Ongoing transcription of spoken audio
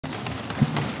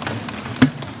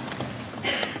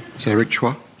It's Eric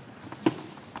Chua.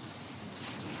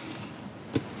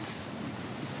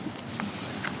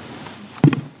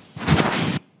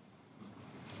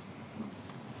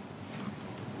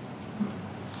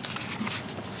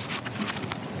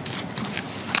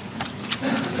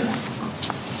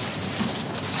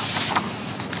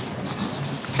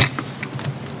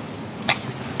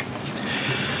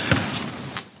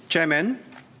 Chairman,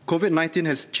 COVID-19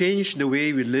 has changed the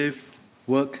way we live,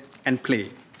 work, and play.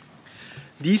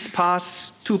 These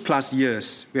past 2+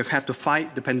 years, we have had to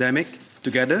fight the pandemic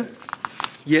together,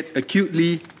 yet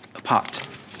acutely apart.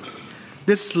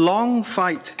 This long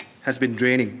fight has been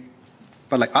draining,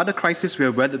 but like other crises we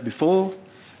have weathered before,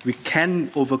 we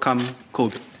can overcome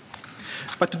COVID.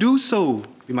 But to do so,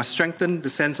 we must strengthen the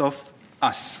sense of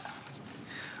us.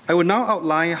 I will now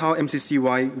outline how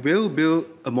MCCY will build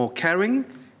a more caring,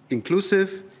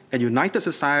 inclusive, and united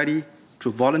society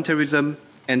through volunteerism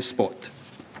and sport.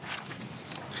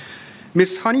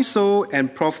 Ms. Hani So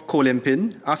and Prof. Koh Lian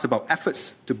Pin asked about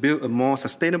efforts to build a more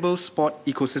sustainable sport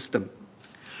ecosystem.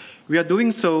 We are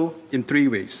doing so in 3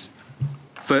 ways.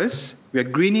 First, we are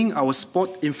greening our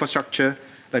sport infrastructure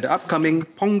like the upcoming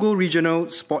Punggol Regional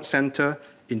Sports Centre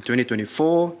in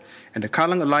 2024 and the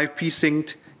Kallang Alive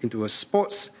Precinct into a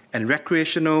sports and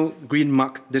recreational green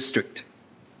mark district.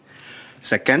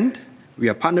 Second, we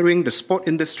are partnering the sport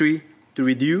industry to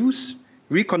reduce,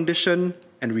 recondition,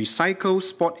 and recycle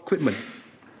sport equipment.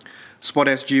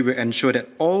 SportSG will ensure that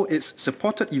all its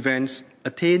supported events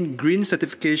attain green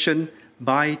certification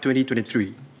by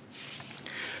 2023.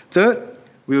 Third,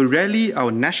 we will rally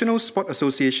our national sport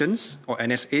associations, or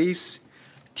NSAs,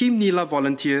 Team NILA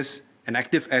volunteers, and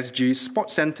Active SG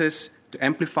sport centres to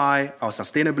amplify our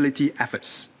sustainability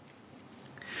efforts.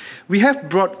 We have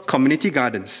brought community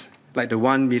gardens, like the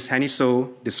one Ms. Hani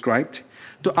So described,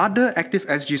 to other Active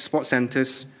SG sports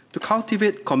centres to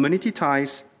cultivate community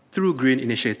ties through green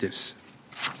initiatives.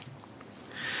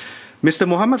 Mr.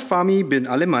 Muhammad Fahmi bin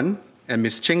Aliman and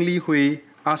Ms. Cheng Li Hui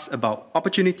asked about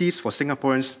opportunities for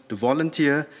Singaporeans to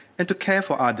volunteer and to care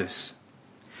for others.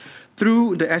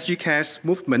 Through the SG Cares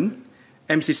movement,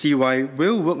 MCCY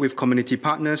will work with community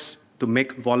partners to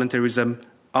make volunteerism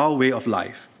our way of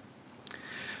life.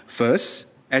 First,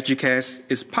 SG Cares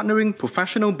is partnering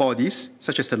professional bodies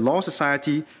such as the Law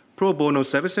Society Pro Bono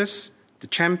Services to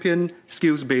champion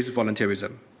skills-based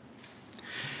volunteerism.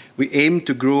 We aim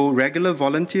to grow regular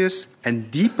volunteers and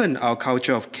deepen our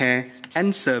culture of care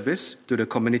and service to the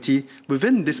community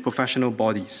within these professional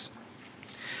bodies.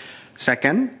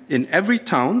 Second, in every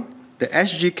town, the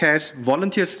SG Cares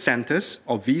Volunteers Centres,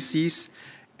 or VCs,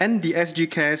 and the SG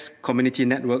Cares community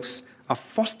networks are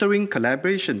fostering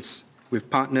collaborations with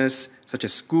partners such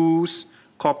as schools,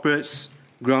 corporates,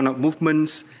 ground-up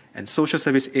movements, and social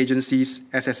service agencies,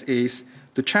 SSAs,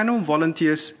 to channel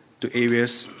volunteers to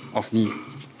areas of need.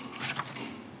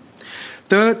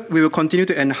 Third, we will continue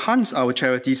to enhance our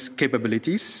charities'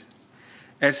 capabilities.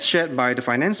 As shared by the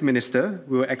Finance Minister,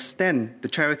 we will extend the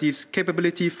Charities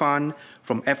Capability Fund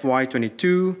from FY22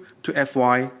 to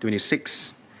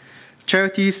FY26.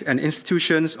 Charities and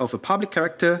institutions of a public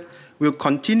character will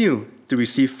continue to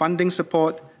receive funding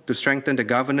support to strengthen the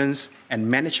governance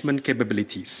and management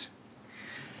capabilities.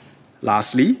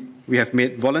 Lastly, we have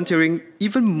made volunteering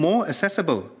even more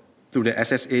accessible through the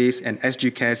SSAs and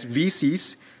SG Cares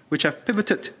VCs, which have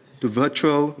pivoted to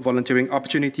virtual volunteering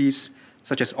opportunities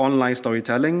such as online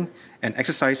storytelling and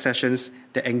exercise sessions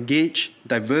that engage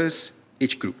diverse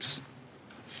age groups.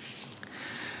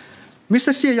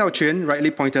 Mr. Xie Yao-Chuen rightly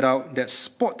pointed out that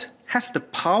sport has the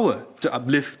power to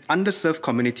uplift underserved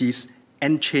communities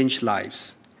and change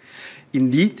lives.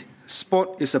 Indeed,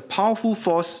 sport is a powerful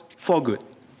force for good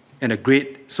and a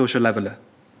great social leveler.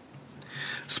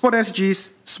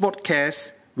 SportSG's Sport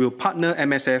Cares will partner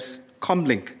MSF's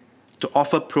Comlink to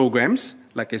offer programs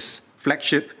like its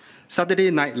flagship Saturday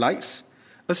Night Lights,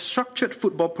 a structured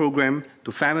football program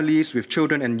to families with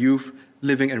children and youth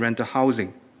living in rental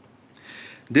housing.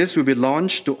 This will be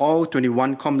launched to all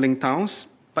 21 Comlink towns,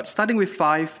 but starting with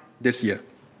 5 this year.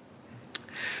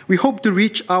 We hope to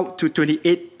reach out to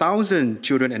 28,000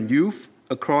 children and youth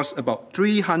across about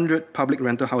 300 public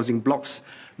rental housing blocks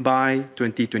by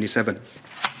 2027.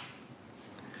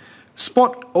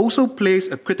 Sport also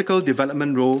plays a critical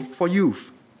development role for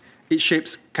youth. It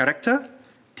shapes character,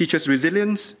 teaches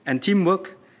resilience and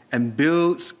teamwork, and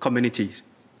builds community.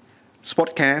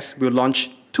 Sport Cares will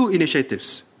launch 2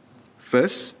 initiatives.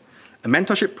 First, a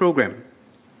mentorship program.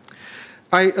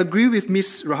 I agree with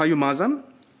Ms. Rahayu Mazam.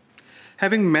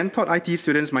 Having mentored IT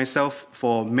students myself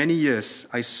for many years,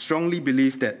 I strongly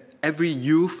believe that every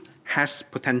youth has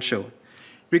potential,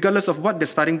 regardless of what their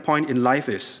starting point in life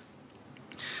is.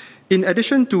 In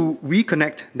addition to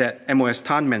WeConnect that MOS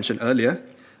Tan mentioned earlier,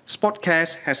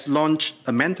 SportCares has launched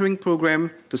a mentoring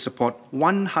program to support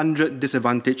 100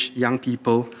 disadvantaged young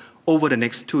people over the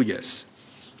next 2 years.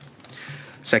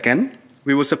 Second,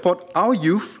 we will support our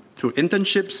youth through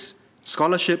internships,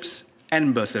 scholarships,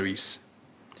 and bursaries.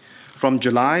 From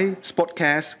July,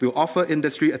 SportCares will offer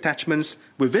industry attachments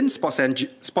within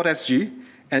SportSG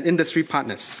and industry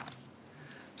partners.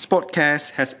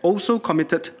 SportCares has also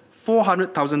committed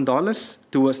 $400,000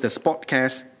 towards the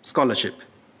SportCares scholarship.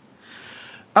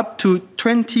 Up to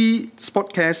 20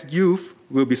 SportCares youth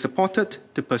will be supported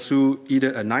to pursue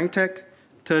either a NITEC,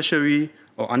 tertiary,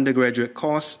 or undergraduate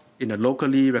course in a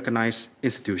locally recognized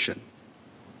institution.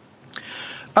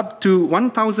 Up to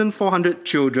 1,400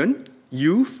 children,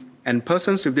 youth, and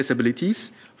persons with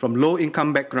disabilities from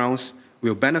low-income backgrounds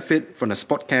will benefit from the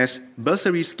SportCares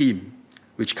bursary scheme,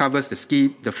 which covers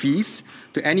the fees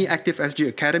to any active SG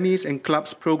academies and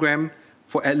clubs program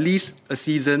for at least a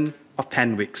season of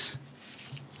 10 weeks.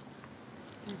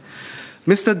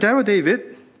 Mr. Darrell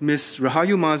David, Ms.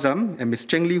 Rahayu Mazam, and Ms.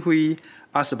 Cheng Li Hui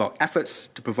asked about efforts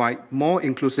to provide more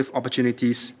inclusive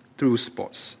opportunities through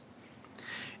sports.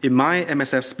 In my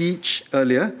MSF speech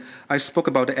earlier, I spoke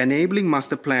about the Enabling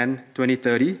Master Plan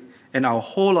 2030 and our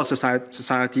whole of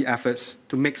society efforts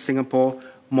to make Singapore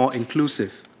more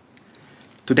inclusive.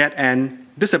 To that end,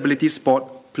 disability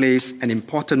sport plays an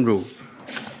important role.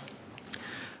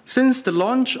 Since the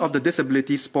launch of the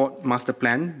Disability Sport Master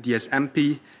Plan,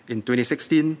 DSMP, in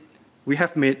 2016, we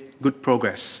have made good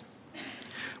progress.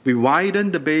 We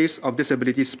widened the base of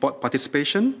disability sport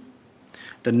participation.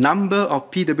 The number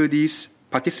of PWDs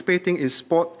participating in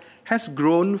sport has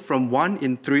grown from 1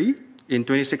 in 3 in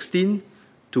 2016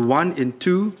 to 1 in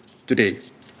 2 today.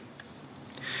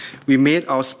 We made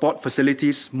our sport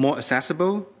facilities more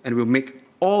accessible and will make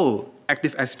all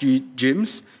active SG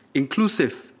gyms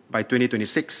inclusive by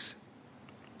 2026.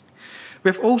 We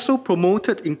have also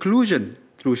promoted inclusion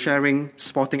through sharing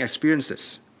sporting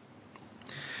experiences.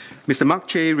 Mr. Mark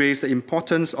Che raised the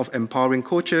importance of empowering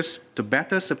coaches to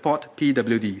better support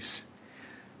PWDs.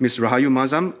 Ms. Rahayu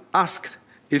Mazam asked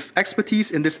if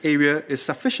expertise in this area is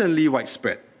sufficiently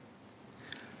widespread.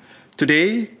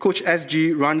 Today, Coach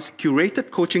SG runs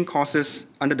curated coaching courses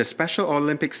under the Special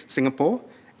Olympics Singapore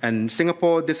and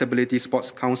Singapore Disability Sports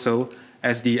Council,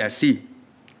 SDSC.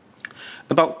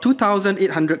 About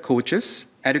 2,800 coaches,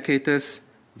 educators,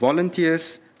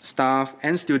 volunteers, staff,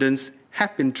 and students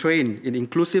have been trained in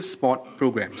inclusive sport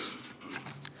programs.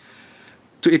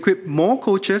 To equip more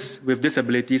coaches with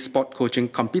disability sport coaching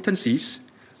competencies,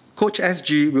 Coach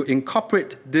SG will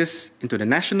incorporate this into the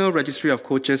National Registry of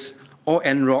Coaches, or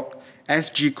NROC,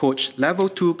 SG Coach Level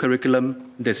 2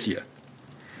 curriculum this year.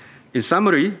 In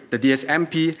summary, the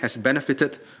DSMP has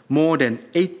benefited more than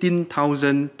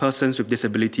 18,000 persons with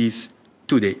disabilities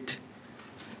to date.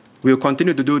 We will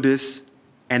continue to do this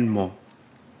and more.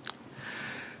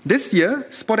 This year,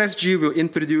 SportSG will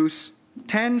introduce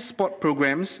 10 sport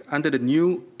programs under the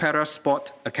new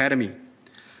Para-Sport Academy,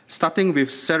 starting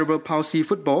with cerebral palsy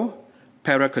football,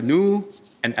 para-canoe,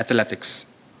 and athletics.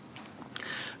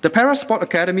 The Para-Sport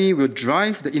Academy will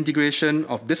drive the integration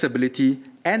of disability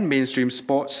and mainstream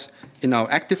sports in our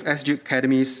active SG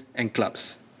academies and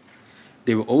clubs.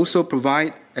 They will also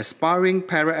provide aspiring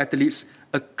para-athletes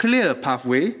a clear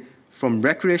pathway from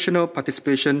recreational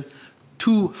participation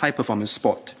to high-performance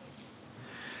sport.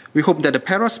 We hope that the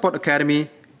Para-Sport Academy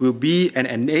will be an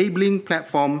enabling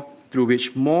platform through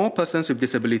which more persons with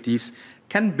disabilities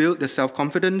can build their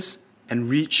self-confidence and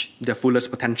reach their fullest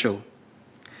potential.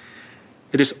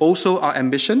 It is also our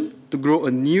ambition to grow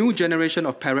a new generation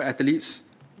of para-athletes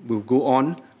who will go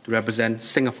on to represent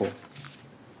Singapore.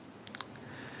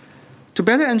 To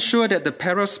better ensure that the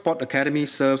Para-Sport Academy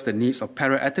serves the needs of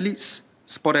para-athletes,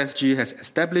 SportSG has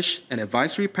established an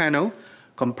advisory panel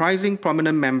comprising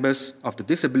prominent members of the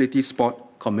disability sport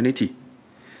community.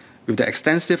 With their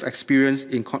extensive experience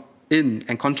in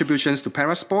and contributions to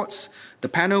para-sports, the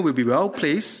panel will be well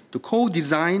placed to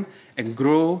co-design and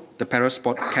grow the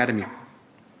Para-Sport Academy.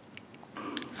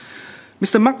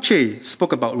 Mr. Mark Che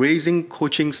spoke about raising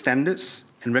coaching standards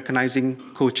and recognizing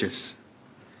coaches.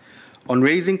 On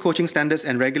raising coaching standards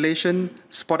and regulation,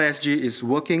 SportSG is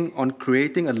working on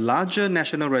creating a larger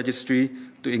national registry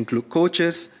to include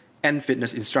coaches and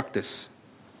fitness instructors.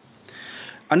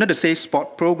 Under the Safe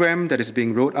Sport program that is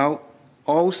being rolled out,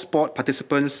 all sport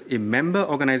participants in member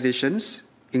organizations,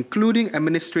 including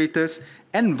administrators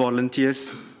and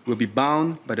volunteers, will be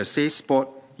bound by the Safe Sport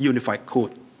Unified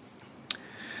Code.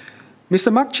 Mr.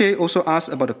 Mark Che also asked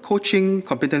about the coaching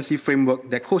competency framework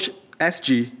that Coach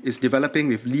SG is developing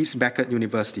with Leeds Beckett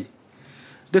University.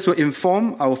 This will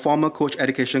inform our formal coach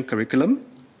education curriculum.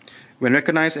 When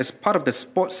recognized as part of the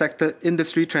sports sector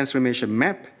industry transformation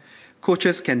map,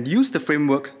 coaches can use the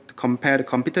framework to compare the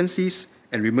competencies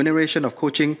and remuneration of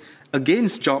coaching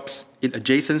against jobs in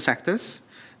adjacent sectors,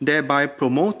 thereby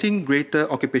promoting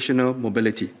greater occupational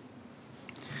mobility.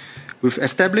 With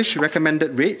established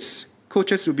recommended rates,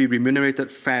 coaches will be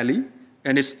remunerated fairly,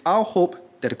 and it's our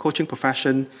hope that the coaching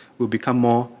profession will become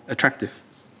more attractive.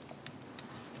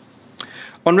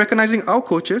 On recognizing our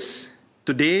coaches,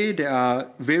 today there are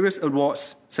various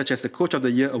awards such as the Coach of the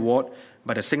Year Award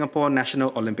by the Singapore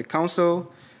National Olympic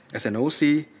Council,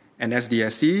 SNOC, and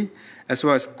SDSC, as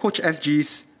well as Coach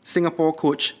SG's Singapore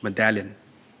Coach Medallion.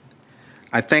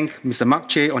 I thank Mr. Mark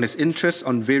Che on his interest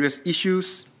on various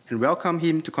issues and welcome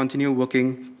him to continue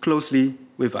working closely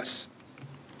with us.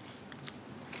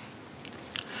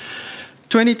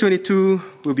 2022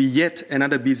 will be yet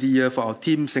another busy year for our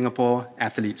Team Singapore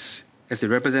athletes, as they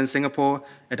represent Singapore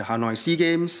at the Hanoi SEA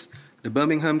Games, the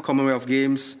Birmingham Commonwealth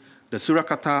Games, the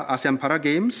Surakarta ASEAN Para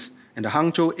Games, and the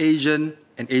Hangzhou Asian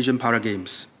and Asian Para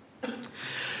Games.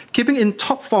 Keeping in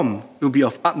top form will be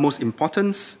of utmost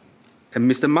importance, and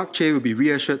Mr. Mark Che will be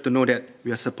reassured to know that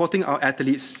we are supporting our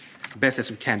athletes best as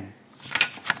we can.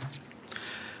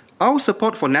 Our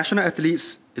support for national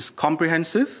athletes is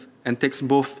comprehensive and takes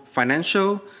both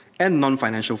financial and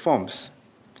non-financial forms.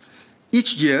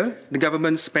 Each year, the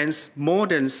government spends more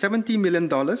than $70 million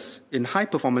in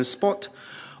high-performance sport,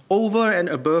 over and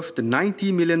above the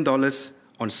 $90 million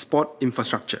on sport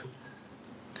infrastructure.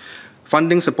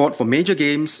 Funding support for major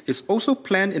games is also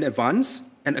planned in advance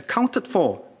and accounted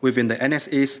for within the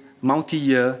NSA's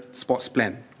multi-year sports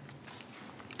plan.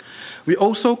 We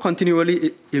also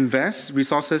continually invest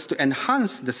resources to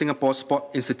enhance the Singapore Sport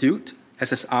Institute,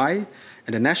 SSI,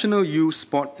 and the National Youth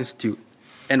Sport Institute,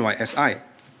 NYSI.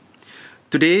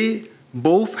 Today,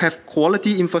 both have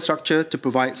quality infrastructure to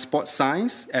provide sports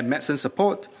science and medicine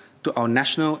support to our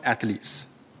national athletes.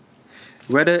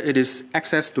 Whether it is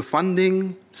access to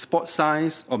funding, sports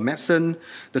science, or medicine,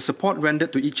 the support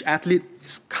rendered to each athlete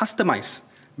is customized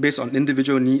based on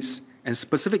individual needs and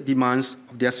specific demands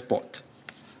of their sport.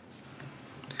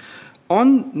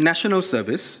 On national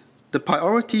service, the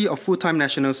priority of full-time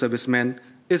national servicemen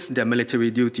is their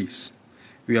military duties.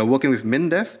 We are working with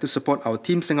MINDEF to support our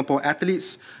Team Singapore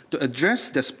athletes to address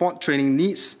their sport training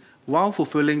needs while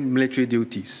fulfilling military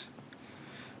duties.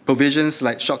 Provisions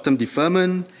like short-term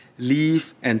deferment,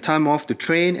 leave, and time off to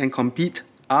train and compete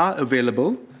are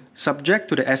available, subject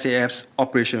to the SAF's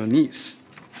operational needs.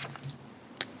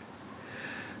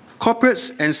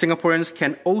 Corporates and Singaporeans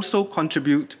can also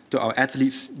contribute to our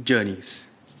athletes' journeys.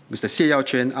 Mr. Xie Yao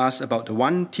Chen asked about the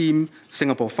One Team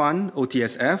Singapore Fund,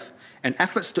 OTSF, and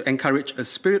efforts to encourage a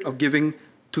spirit of giving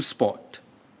to sport.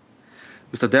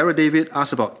 Mr. Darrell David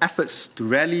asked about efforts to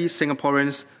rally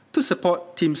Singaporeans to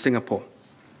support Team Singapore.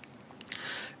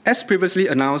 As previously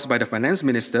announced by the Finance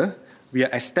Minister, we are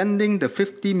extending the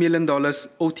 $50 million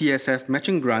OTSF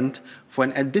matching grant for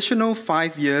an additional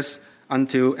 5 years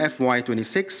until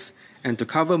FY26 and to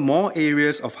cover more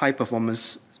areas of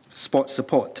high-performance sport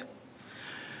support.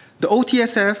 The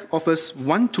OTSF offers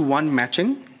one-to-one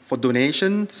matching for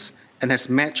donations and has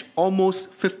matched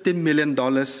almost $15 million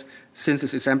since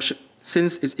its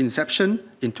inception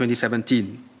in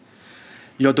 2017.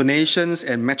 Your donations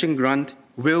and matching grant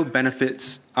will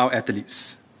benefit our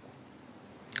athletes.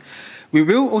 We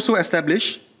will also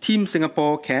establish Team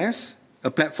Singapore Cares,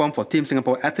 a platform for Team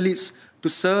Singapore athletes to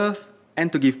serve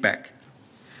and to give back.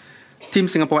 Team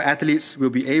Singapore athletes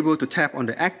will be able to tap on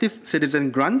the Active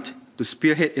Citizen Grant to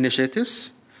spearhead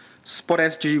initiatives. Sport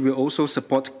SG will also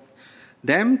support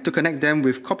them to connect them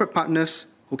with corporate partners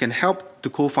who can help to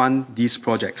co-fund these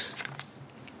projects.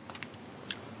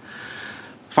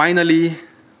 Finally,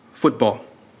 football.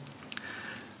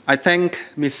 I thank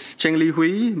Ms. Cheng Li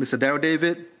Hui, Mr. Darrell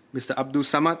David, Mr. Abdul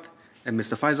Samad, and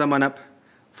Mr. Faisal Manap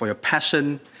for your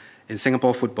passion in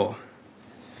Singapore football.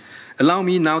 Allow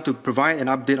me now to provide an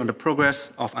update on the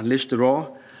progress of Unleash the Raw,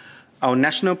 our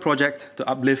national project to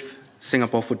uplift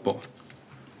Singapore football.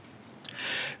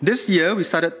 This year, we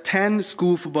started 10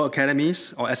 school football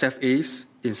academies, or SFAs,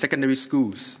 in secondary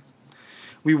schools.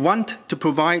 We want to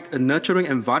provide a nurturing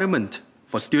environment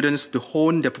for students to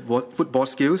hone their football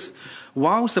skills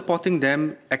while supporting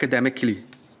them academically.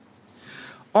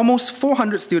 Almost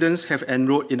 400 students have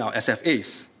enrolled in our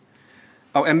SFAs.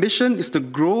 Our ambition is to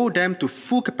grow them to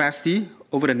full capacity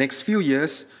over the next few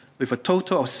years with a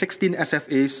total of 16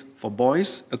 SFAs for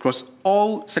boys across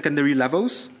all secondary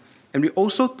levels, and we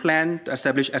also plan to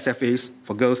establish SFAs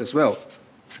for girls as well.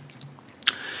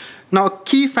 Now, a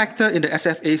key factor in the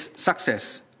SFA's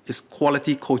success is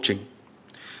quality coaching.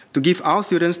 To give our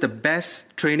students the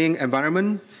best training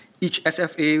environment, each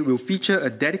SFA will feature a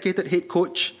dedicated head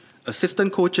coach,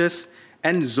 assistant coaches,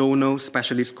 and zonal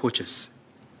specialist coaches.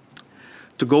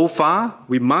 To go far,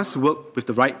 we must work with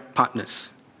the right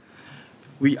partners.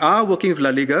 We are working with La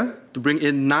Liga to bring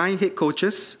in 9 head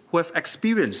coaches who have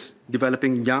experience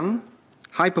developing young,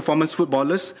 high-performance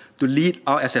footballers to lead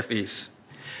our SFAs.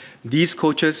 These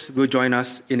coaches will join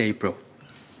us in April.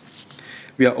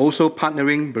 We are also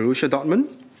partnering Borussia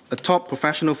Dortmund, a top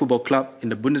professional football club in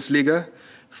the Bundesliga,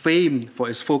 famed for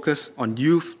its focus on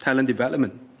youth talent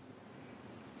development.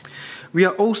 We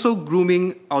are also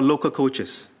grooming our local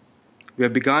coaches. We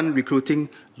have begun recruiting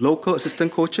local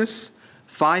assistant coaches.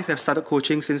 5 have started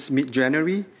coaching since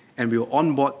mid-January, and we will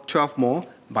onboard 12 more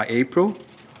by April.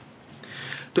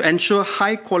 To ensure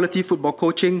high-quality football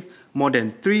coaching, more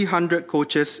than 300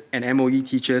 coaches and MOE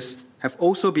teachers have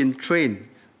also been trained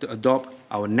to adopt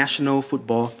our national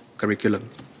football curriculum.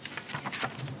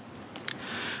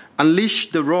 Unleash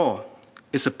the Raw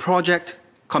is a project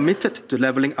committed to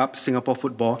leveling up Singapore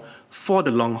football for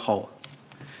the long haul.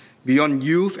 Beyond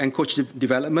youth and coach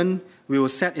development, we will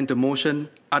set into motion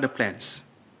other plans.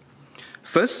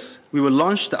 First, we will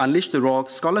launch the Unleash the Raw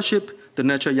Scholarship to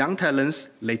nurture young talents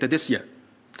later this year.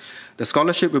 The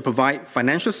scholarship will provide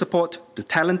financial support to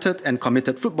talented and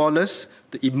committed footballers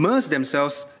to immerse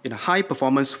themselves in a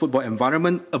high-performance football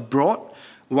environment abroad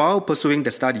while pursuing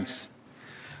their studies.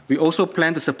 We also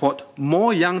plan to support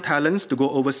more young talents to go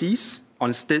overseas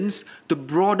on stints to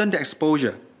broaden their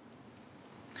exposure.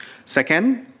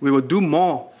 Second, we will do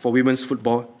more for women's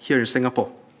football here in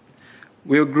Singapore.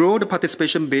 We will grow the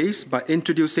participation base by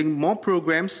introducing more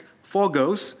programs for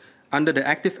girls under the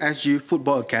Active SG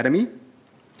Football Academy.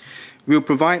 We will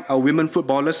provide our women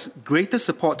footballers greater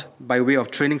support by way of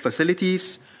training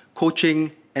facilities,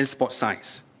 coaching, and sports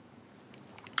science.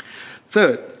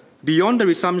 Third, beyond the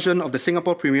resumption of the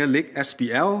Singapore Premier League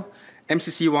 (SPL),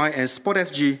 MCCY and Sport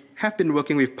SG have been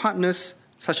working with partners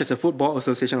such as the Football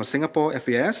Association of Singapore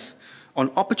 (FAS)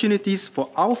 on opportunities for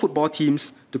our football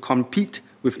teams to compete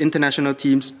with international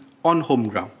teams on home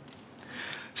ground.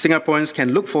 Singaporeans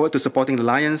can look forward to supporting the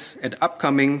Lions at the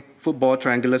upcoming Football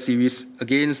Triangular Series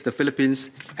against the Philippines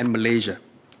and Malaysia.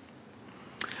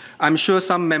 I'm sure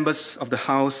some members of the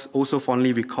House also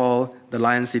fondly recall the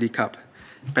Lion City Cup.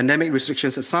 Pandemic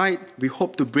restrictions aside, we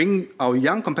hope to bring our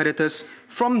young competitors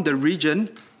from the region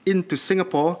into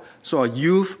Singapore so our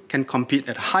youth can compete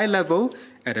at a high level,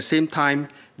 at the same time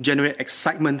generate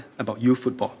excitement about youth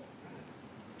football.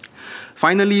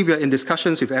 Finally, we are in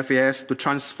discussions with FAS to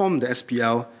transform the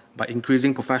SPL by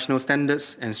increasing professional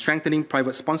standards and strengthening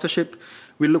private sponsorship.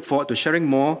 We look forward to sharing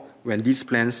more when these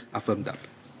plans are firmed up.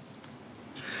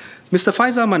 Mr.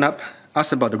 Faisal Manap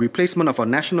asked about the replacement of our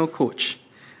national coach.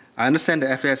 I understand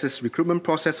the FAS's recruitment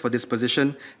process for this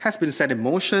position has been set in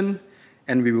motion,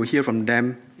 and we will hear from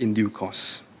them in due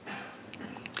course.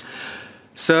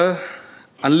 Sir,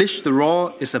 Unleash the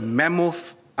Raw is a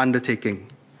mammoth undertaking.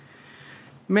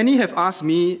 Many have asked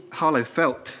me how I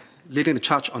felt leading the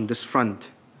charge on this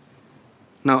front.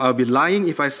 Now, I'll be lying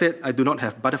if I said I do not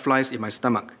have butterflies in my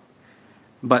stomach.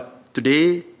 But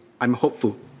today, I'm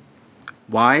hopeful.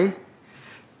 Why?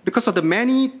 Because of the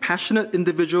many passionate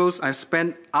individuals I've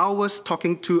spent hours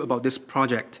talking to about this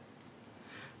project.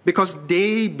 Because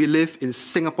they believe in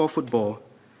Singapore football.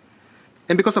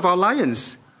 And because of our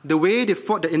Lions, the way they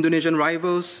fought the Indonesian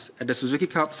rivals at the Suzuki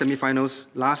Cup semi-finals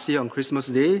last year on Christmas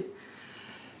Day,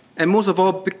 and most of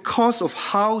all, because of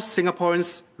how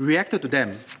Singaporeans reacted to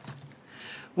them.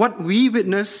 What we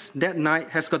witnessed that night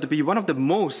has got to be one of the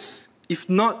most, if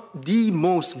not the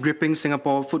most gripping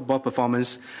Singapore football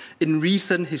performance in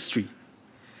recent history.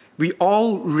 We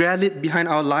all rallied behind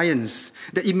our Lions.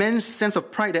 The immense sense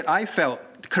of pride that I felt,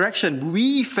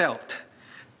 we felt,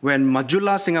 when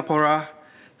Majulah Singapura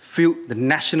filled the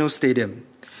National Stadium.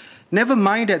 Never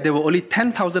mind that there were only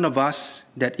 10,000 of us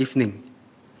that evening.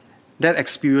 That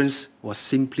experience was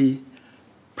simply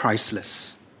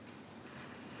priceless.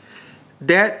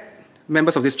 That,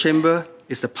 members of this chamber,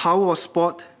 is the power of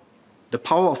sport, the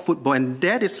power of football, and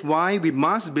that is why we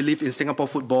must believe in Singapore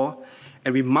football,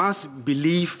 and we must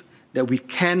believe that we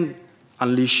can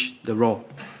unleash the raw.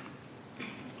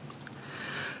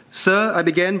 Sir, I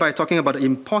began by talking about the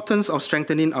importance of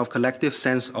strengthening our collective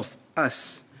sense of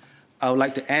us. I would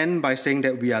like to end by saying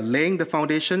that we are laying the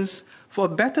foundations for a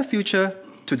better future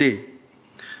today.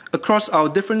 Across our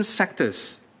different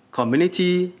sectors,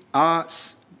 community,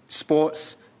 arts,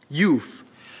 sports, youth,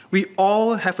 we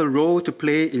all have a role to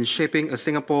play in shaping a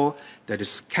Singapore that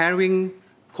is caring,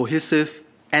 cohesive,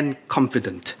 and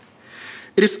confident.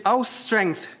 It is our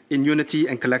strength in unity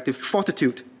and collective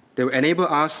fortitude that will enable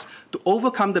us to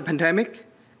overcome the pandemic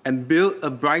and build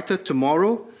a brighter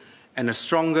tomorrow and a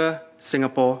stronger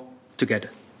Singapore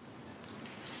together.